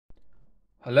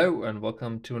Hello and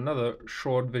welcome to another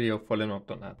short video for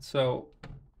Linux.net. So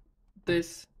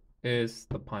this is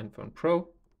the PinePhone Pro,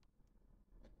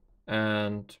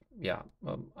 and yeah,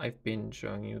 I've been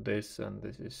showing you this, and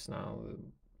this is now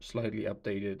a slightly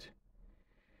updated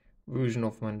version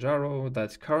of Manjaro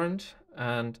that's current,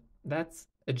 and that's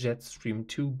a Jetstream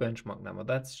 2 benchmark number.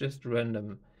 That's just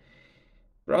random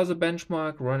browser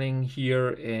benchmark running here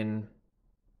in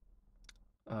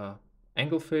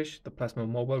Anglefish, the Plasma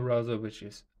mobile browser, which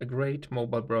is a great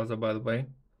mobile browser, by the way.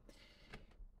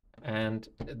 And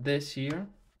this here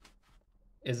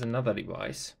is another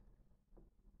device.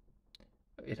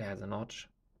 It has a notch,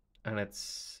 and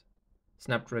it's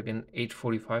Snapdragon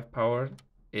 845 powered.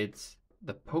 It's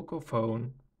the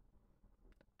Pocophone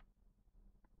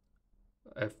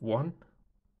F1,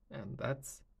 and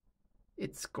that's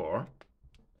its score.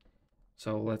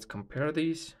 So let's compare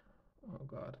these. Oh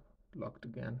god, locked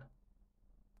again.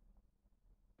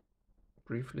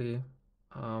 Briefly,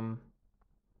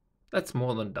 that's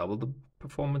more than double the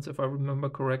performance if I remember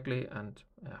correctly, and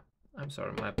yeah, I'm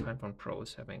sorry, my PinePhone Pro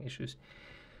is having issues.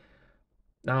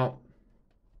 Now,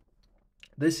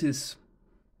 this is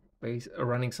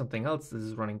running something else. This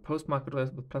is running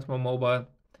postmarketOS with Plasma Mobile,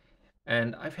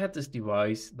 and I've had this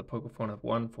device, the Pocophone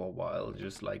F1, for a while,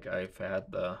 just like I've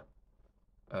had the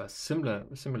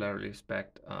similarly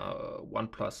spec'd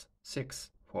OnePlus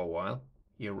 6 for a while,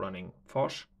 here running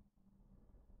Phosh.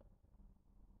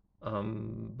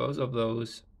 Both of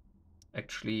those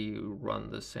actually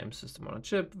run the same system on a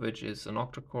chip, which is an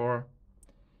octa-core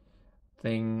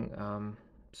thing.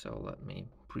 So let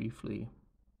me briefly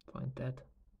find that.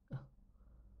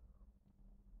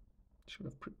 Should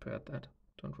have prepared that.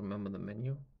 Don't remember the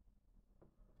menu.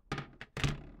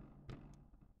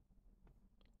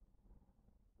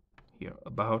 Here,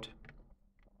 about.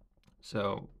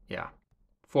 So yeah,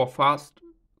 4 fast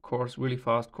cores, really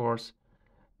fast cores,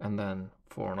 and then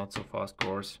 4 not so fast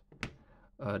cores.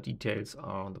 Details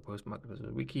are on the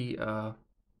postmarketOS wiki.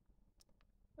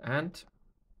 And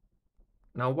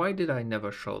now, why did I never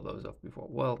show those off before?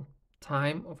 Well,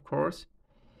 time, of course,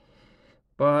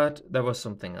 but there was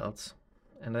something else,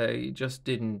 and I just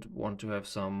didn't want to have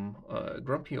some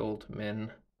grumpy old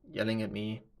men yelling at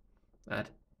me that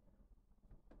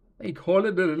they call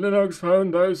it a Linux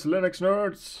phone, those Linux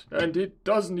nerds, and it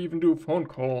doesn't even do phone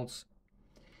calls.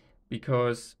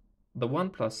 Because the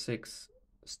OnePlus 6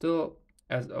 still,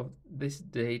 as of this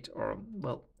date, or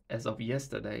well, as of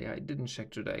yesterday, I didn't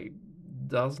check today,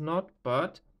 does not,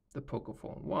 but the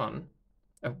Pocophone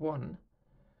F1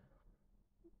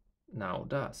 now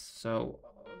does. So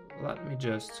let me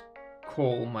just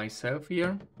call myself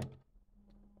here.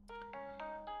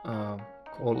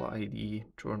 Call ID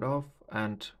turned off,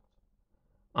 and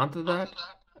onto that,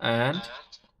 and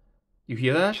you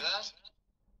hear that?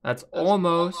 That's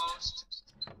almost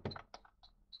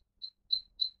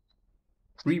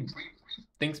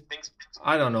things.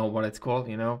 I don't know what it's called,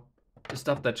 you know, the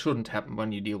stuff that shouldn't happen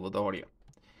when you deal with audio.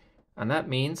 And that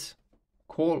means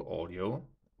call audio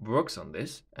works on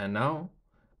this, and now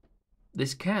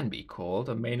this can be called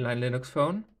a mainline Linux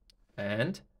phone,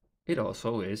 and it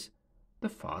also is the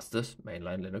fastest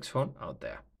mainline Linux phone out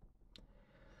there.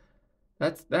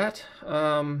 That's that.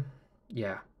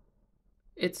 Yeah,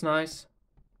 it's nice.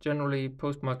 Generally,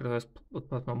 postmarketOS with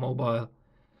Plasma Mobile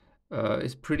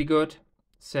is pretty good.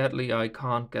 Sadly, I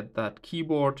can't get that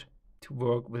keyboard to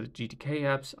work with GTK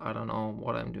apps. I don't know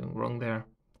what I'm doing wrong there.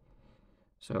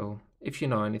 So if you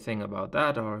know anything about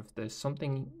that, or if there's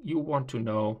something you want to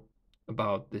know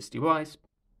about this device,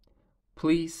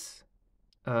 please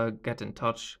get in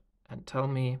touch and tell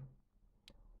me.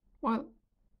 Well,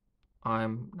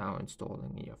 I'm now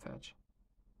installing NeoFetch.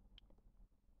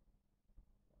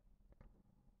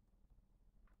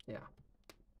 Yeah.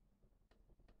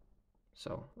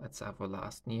 So let's have a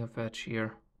last NeoFetch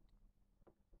here.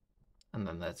 And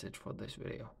then that's it for this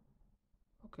video.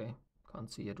 Okay,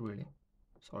 can't see it really.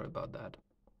 Sorry about that.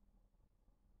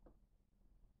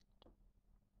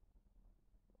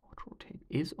 Auto rotate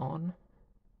is on,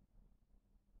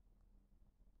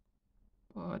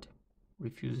 but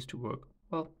refuses to work.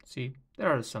 Well, see,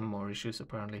 there are some more issues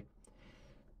apparently.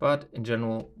 But in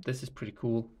general, this is pretty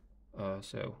cool.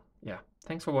 So yeah,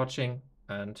 thanks for watching,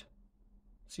 and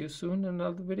see you soon in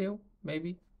another video,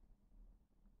 maybe.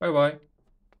 Bye bye.